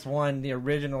 PS1, the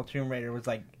original Tomb Raider was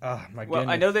like, oh my goodness. Well,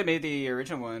 I know they made the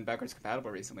original one backwards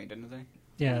compatible recently, didn't they?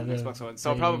 Yeah, the Xbox One.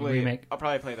 So I'll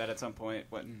probably play that at some point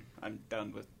when I'm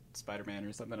done with Spider-Man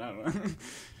or something. I don't know.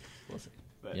 We'll see.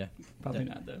 But yeah, probably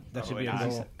not though. That should be a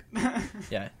goal.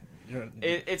 Yeah.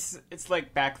 It's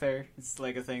like back there. It's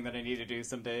like a thing that I need to do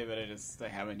someday, but I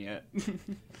haven't yet. All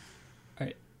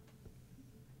right.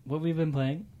 What we've been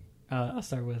playing, I'll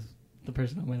start with the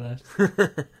person on my left.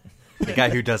 The guy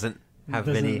who doesn't have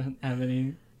many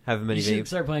You games. should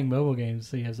start playing mobile games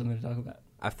so you have something to talk about.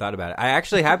 I've thought about it. I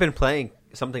actually have been playing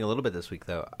something a little bit this week,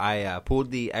 though. I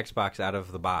pulled the Xbox out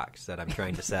of the box that I'm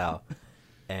trying to sell,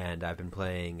 and I've been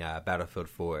playing Battlefield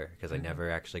 4 because I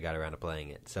never actually got around to playing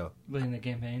it. So playing the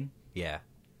campaign? Yeah,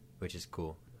 which is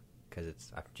cool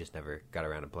because I've just never got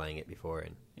around to playing it before,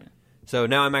 and yeah. So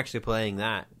now I'm actually playing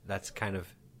that. It's kind of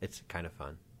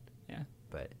fun. Yeah,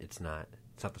 but it's not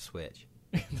the Switch,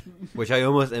 which I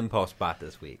almost impulse bought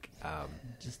this week.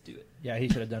 Just do it. Yeah, he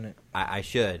should have done it. I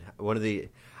should.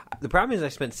 The problem is I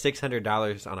spent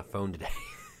 $600 on a phone today.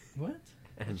 What?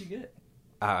 What'd you get?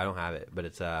 I don't have it, but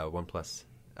it's OnePlus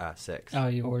 6. Oh,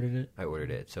 you ordered it? I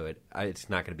ordered it, so it's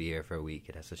not going to be here for a week.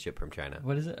 It has to ship from China.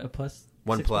 What is it? A plus?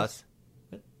 OnePlus.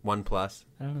 What? OnePlus.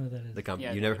 I don't know what that is. The company.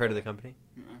 Yeah, you never heard of the company?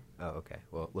 Mm-mm. Oh, okay.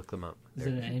 Well, look them up. Is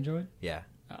it an Android? Yeah.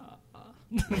 Yeah.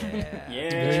 Yeah. You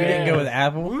didn't go with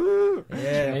Apple? Woo!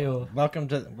 Yeah. Trail. Welcome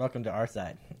to our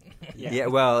side. Yeah.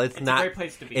 Well, it's not. A great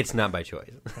place to be. It's not by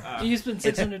choice. You spend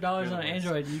 $600 on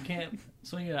Android. You can't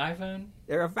swing an iPhone.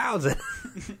 They're 1,000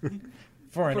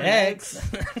 for an For an X.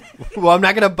 Well, I'm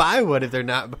not going to buy one if they're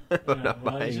not.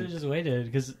 Well, you should have just waited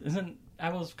because isn't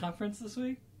Apple's conference this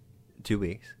week? 2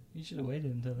 weeks. You should have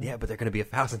waited until then. Yeah, but they're going to be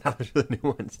 $1,000 for the new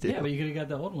ones too. Yeah, but you could have got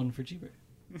the old one for cheaper.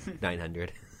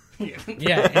 900. you.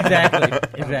 Yeah,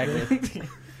 exactly.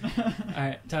 All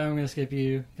right, Tyler, I'm going to skip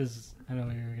you because I know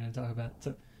what you were going to talk about.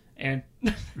 So, Aaron.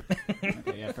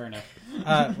 Okay, yeah, fair enough.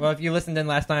 Well, if you listened in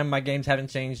last time, my games haven't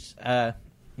changed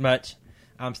much.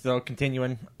 I'm still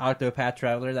continuing Octopath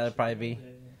Traveler. That'll probably be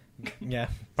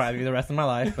the rest of my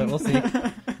life, but we'll see.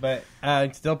 But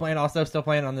still playing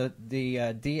on the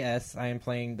DS. I am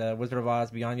playing the Wizard of Oz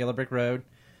Beyond Yellow Brick Road.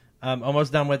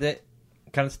 Almost done with it.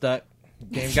 Kind of stuck.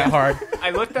 Game got hard.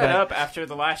 I looked that up after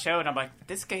the last show, and I'm like,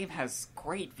 this game has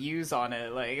great views on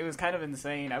it. Like, it was kind of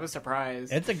insane. I was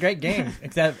surprised. It's a great game,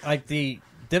 except like the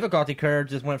difficulty curve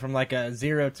just went from like a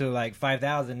 0 to like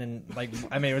 5,000, and like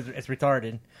it's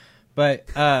retarded. But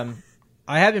I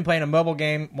have been playing a mobile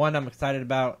game. One I'm excited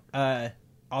about,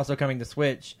 also coming to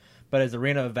Switch, but is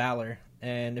Arena of Valor.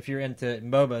 And if you're into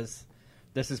MOBAs,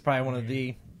 this is probably one of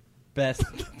the best.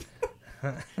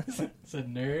 It's a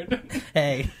nerd.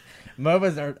 Hey,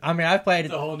 MOBAs are. I mean, I've played.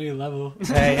 It's a whole new level.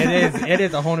 Hey, it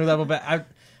is a whole new level. But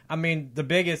I mean, the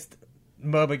biggest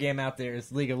MOBA game out there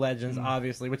is League of Legends,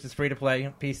 obviously, which is free to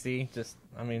play PC. Just,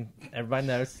 I mean, everybody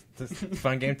knows it's a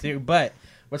fun game too. But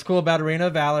what's cool about Arena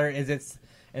of Valor is it's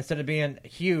instead of being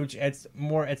huge, it's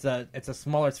a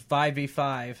smaller. It's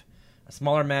 5v5, a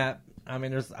smaller map.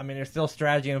 There's still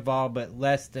strategy involved, but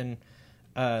less than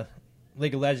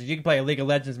League of Legends. You can play a League of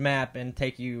Legends map and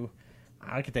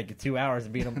I could take you 2 hours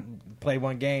to play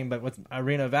one game, but with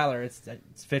Arena of Valor, it's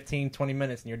 15, 20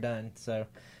 minutes and you're done. So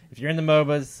if you're in the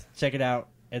MOBAs, check it out.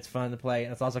 It's fun to play,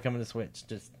 and it's also coming to Switch.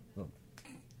 Just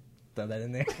throw that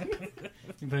in there.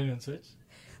 You playing on Switch?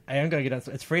 I am going to get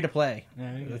on. It's free to play.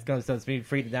 Yeah, okay. It's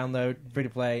free to download, free to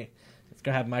play. It's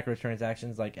going to have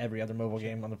microtransactions like every other mobile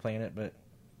game on the planet, but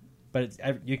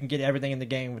you can get everything in the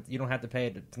game. You don't have to pay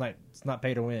it. It's not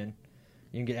pay to win.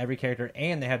 You can get every character,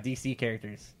 and they have DC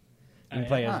characters. You can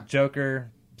play as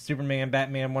Joker, Superman,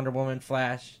 Batman, Wonder Woman,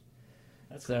 Flash.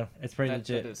 It's pretty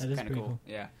legit. That is kind of cool.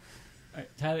 Yeah. All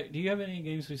right, Tyler, do you have any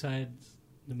games besides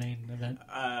the main event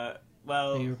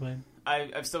Well, that you were playing?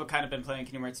 I've still kind of been playing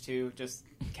Kingdom Hearts 2, just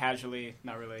casually,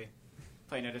 not really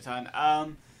playing it a ton.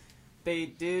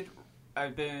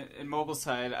 I've been, in mobile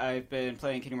side, I've been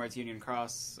playing Kingdom Hearts Union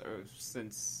Cross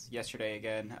since yesterday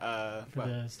again. For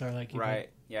the Starlight Keeper? Right,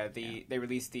 yeah, they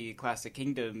released the Classic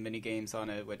Kingdom mini games on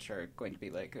it, which are going to be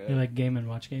like... you like Game &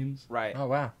 Watch games? Right. Oh,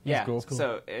 wow. That's cool.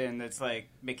 So, and it's like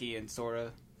Mickey and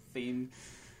Sora theme.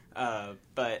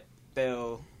 But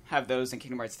they'll have those in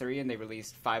Kingdom Hearts 3, and they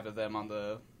released 5 of them on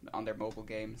their mobile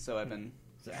game. So I've been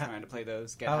trying to play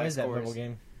those. Get high is that scores. mobile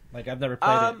game? Like, I've never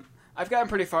played it. I've gotten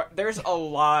pretty far. There's a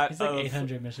lot. It's like of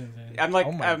 800 missions in. I'm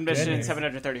mission goodness.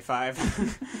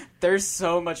 735. There's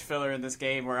so much filler in this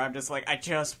game where I'm just like, I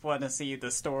just want to see the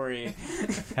story.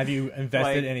 Have you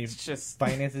invested any just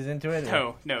finances into it?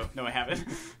 No, I haven't.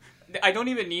 I don't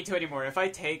even need to anymore. If I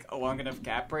take a long enough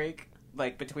gap break,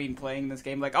 like between playing this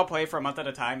game, like I'll play for a month at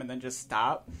a time and then just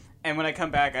stop. And when I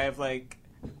come back, I have like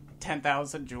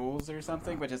 10,000 jewels or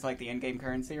something, which is like the in-game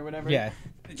currency or whatever. Yeah.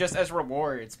 Just as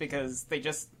rewards because they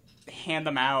just hand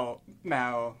them out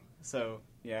now. So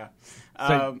yeah.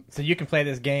 So you can play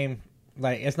this game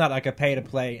like it's not like a pay to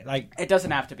play. Like it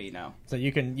doesn't have to be, no. So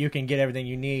you can get everything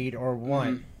you need or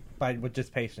want with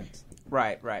just patience.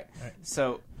 Right.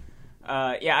 So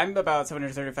I'm about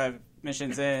 735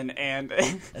 missions in, and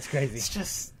that's crazy. It's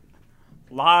just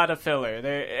a lot of filler.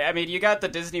 You got the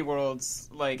Disney worlds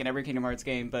like in every Kingdom Hearts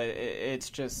game, but it's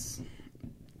just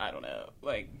I don't know.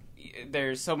 Like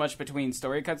there's so much between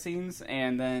story cutscenes,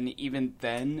 and then even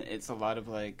then, it's a lot of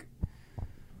like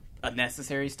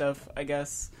unnecessary stuff, I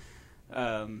guess.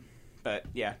 But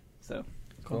yeah, so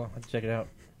cool. Let's check it out.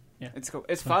 Yeah, it's cool.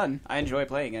 It's fun. I enjoy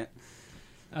playing it.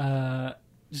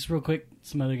 Just real quick,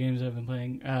 some other games I've been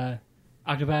playing.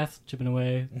 Octopath, chipping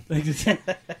away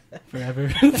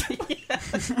forever.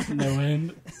 No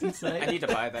end. I need to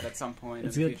buy that at some point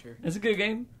in the future. It's a good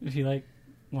game if you like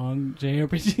long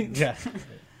JRPGs. Yeah.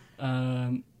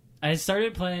 I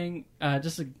started playing. I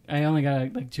only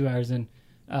got like 2 hours in.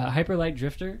 Hyper Light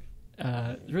Drifter.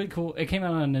 Really cool. It came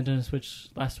out on Nintendo Switch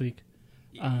last week.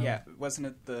 Wasn't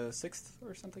it the 6th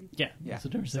or something? Yeah,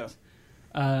 September 6th.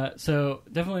 So. So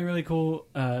definitely really cool.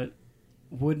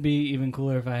 Would be even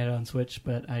cooler if I had it on Switch,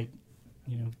 but I,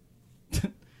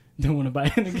 don't want to buy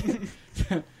it again.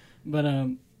 But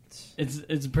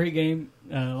it's a pretty game.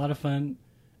 A lot of fun.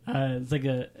 It's like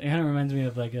it kind of reminds me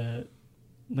of like a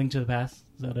Link to the Past.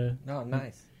 Is that a? Oh,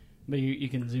 nice. But you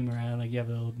can zoom around, like you have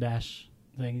a little dash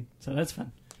thing, so that's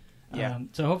fun. Yeah.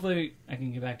 So hopefully I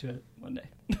can get back to it one day.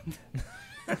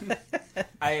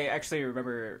 I actually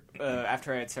remember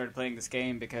after I had started playing this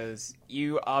game, because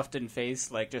you often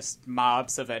face like just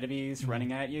mobs of enemies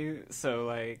running at you. So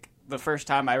like the first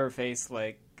time I ever faced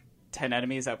like 10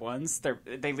 enemies at once,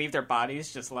 they leave their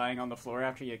bodies just lying on the floor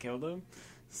after you kill them.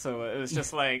 So it was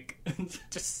just like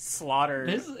just slaughter.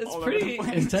 It's all pretty over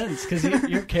the place. intense because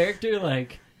your character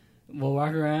like will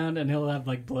walk around and he'll have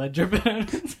like blood dripping out.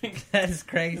 That's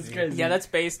crazy. It's crazy. Yeah, that's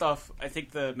based off, I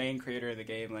think, the main creator of the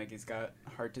game. Like, he's got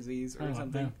heart disease or Oh,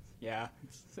 something. wow. Yeah.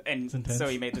 And It's intense. so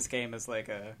he made this game as, like,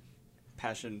 a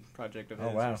passion project of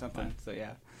his wow. or something. Wow. So,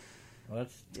 yeah. Well,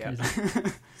 that's Yeah.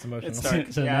 it's emotional. It's dark.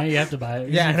 So Yeah. now you have to buy it.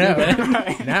 Yeah, I know.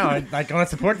 Right. Now I want to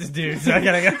support this dude, so I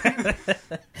gotta go.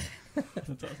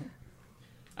 That's awesome.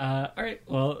 All right.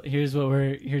 Well, here's what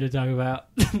we're here to talk about.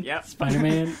 Yep.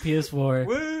 Spider-Man PS4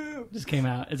 Woo! just came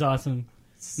out. It's awesome.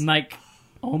 I'm like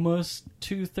almost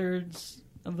 2/3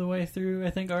 of the way through,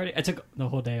 I think, already. I took the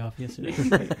whole day off yesterday.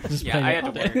 Just Yeah, played I it had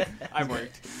all to day. work. I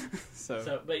worked.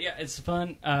 So But yeah, it's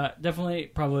fun. Definitely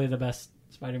probably the best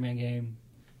Spider-Man game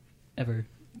ever.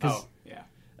 'Cause, oh,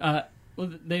 yeah.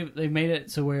 well, they made it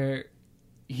so where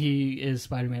he is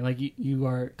Spider-Man. Like you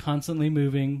are constantly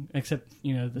moving, except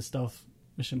the stealth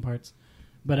mission parts.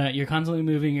 But you're constantly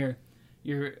moving.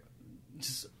 You're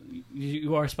just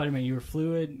you are Spider-Man. You are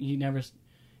fluid. You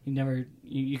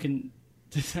can.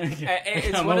 It's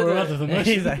I'm one of overwhelmed the- with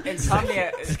emotion. He's like,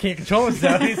 Insomniac. just can't control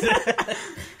himself.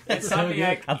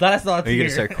 Insomniac. I thought I saw it. Are you gonna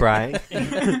start crying?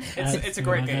 It's a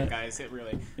great I game, bet. guys. It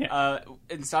really. Yeah.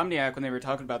 Insomniac, when they were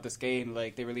talking about this game,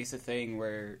 like they released a thing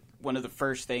where one of the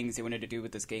first things they wanted to do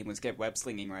with this game was get web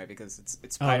slinging right, because it's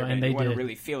Spider-Man. and they You want to did.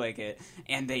 really feel like it,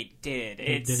 and they did. They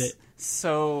It's did it.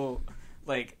 so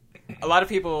like. A lot of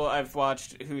people I've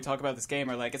watched who talk about this game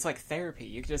are like, it's like therapy.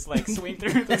 You can just like swing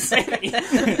through the city,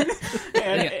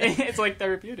 and it's like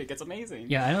therapeutic. It's amazing.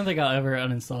 Yeah, I don't think I'll ever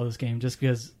uninstall this game just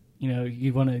because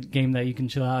you want a game that you can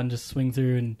chill out and just swing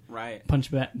through and Right.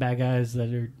 punch bad guys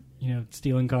that are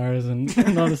stealing cars and,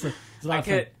 and all this stuff. It's a lot I of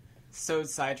fun. get so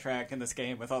sidetracked in this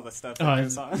game with all the stuff that Oh,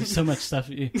 goes on. there's so much stuff.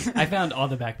 I found all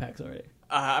the backpacks already.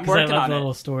 I'm 'Cause I working love on the it.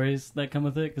 little stories that come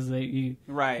with it because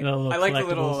Right. the little I like the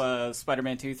collectibles. little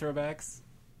Spider-Man 2 throwbacks.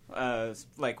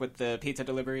 Like with the pizza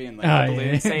delivery and like Oh, the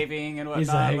balloon yeah. saving and he's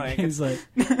whatnot. like, he's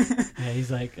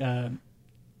like,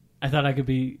 I thought I could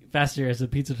be faster as a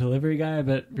pizza delivery guy,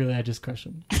 but really I just crush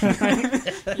him.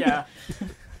 Yeah.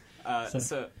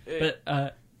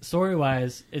 But story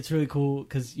wise, it's really cool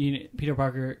because Peter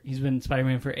Parker, he's been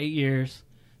Spider-Man for 8 years,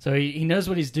 so he knows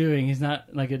what he's doing. He's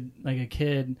not like a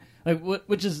kid,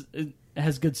 which is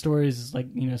has good stories. Like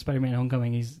Spider-Man: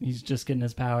 Homecoming, he's just getting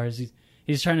his powers.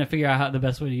 He's trying to figure out how the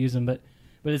best way to use them. But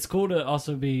it's cool to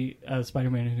also be a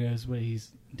Spider-Man who knows what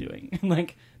he's doing.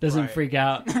 Like doesn't Right. freak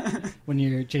out when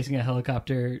you're chasing a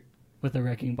helicopter with a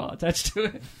wrecking ball attached to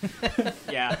it.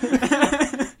 Yeah.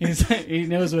 He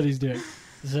knows what he's doing.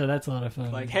 So that's a lot of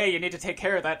fun. Like, hey, you need to take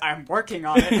care of that. I'm working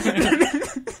on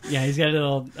it. Yeah, he's got a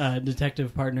little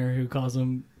detective partner who calls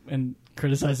him and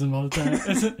criticizes him all the time.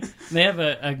 They have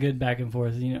a good back and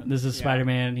forth. This is Yeah.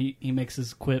 Spider-Man. He makes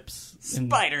his quips. And,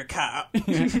 Spider Cop.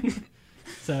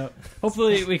 so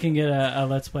hopefully we can get a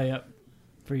Let's Play up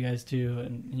for you guys too,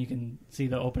 and you can see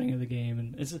the opening of the game.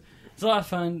 And it's a lot of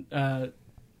fun.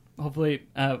 Hopefully,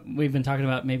 we've been talking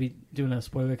about maybe doing a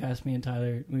spoiler cast, me and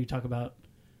Tyler, when we talk about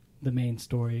the main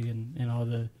story and all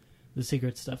the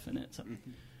secret stuff in it. So.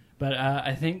 But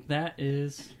I think that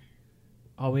is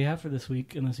all we have for this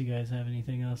week, unless you guys have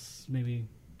anything else maybe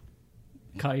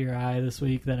caught your eye this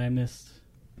week that I missed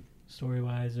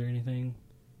story-wise or anything.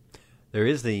 There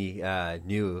is the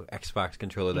new Xbox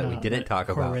controller that we didn't talk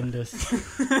about. Horrendous.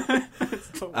 It's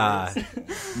the worst.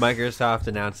 Microsoft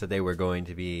announced that they were going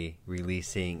to be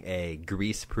releasing a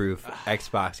grease-proof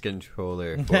Xbox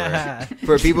controller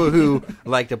for people who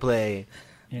like to play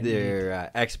their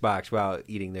Xbox while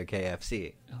eating their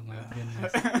KFC Oh my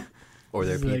goodness. or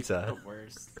their This is like- pizza. The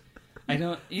worst. I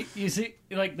don't. You see,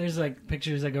 like, there's like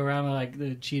pictures that go around with like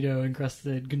the Cheeto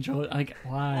encrusted controller. Like,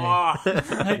 why? Oh,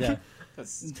 Like, Yeah.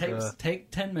 that's,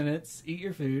 take 10 minutes, eat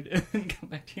your food, and come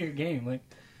back to your game. Like,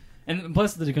 and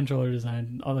plus the controller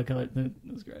design, all the color, it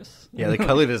was gross. Yeah, the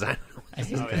color design. I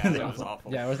hate oh that. yeah, It's that was awful.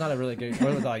 awful. Yeah, it was not a really good.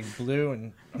 What was it, like blue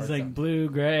and? It's like blue,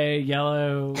 gray,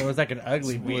 yellow. It was like an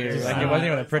ugly It's blue. weird. Like it wasn't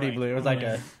even a It's pretty like- blue. It was like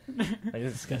a. Yeah. Like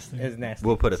it's Disgusting. It's nasty.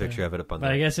 We'll put a So- picture of it up on But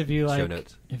I the guess if you show like,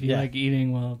 notes. if you Yeah. like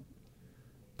eating while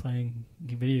playing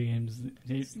video games,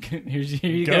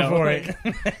 here you Go go. for Like,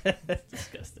 it. it's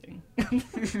disgusting. All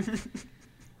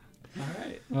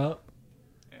right. Well,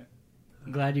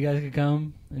 I'm glad you guys could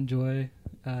come. Enjoy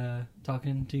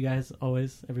talking to you guys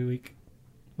always, every week.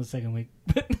 The second week.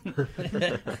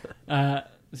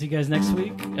 See you guys next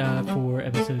week for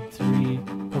episode 3.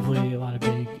 Hopefully, a lot of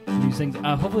big news things.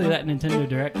 Hopefully, that Nintendo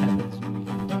Direct happens. And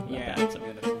we can talk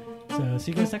about that. So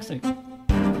see you guys next week.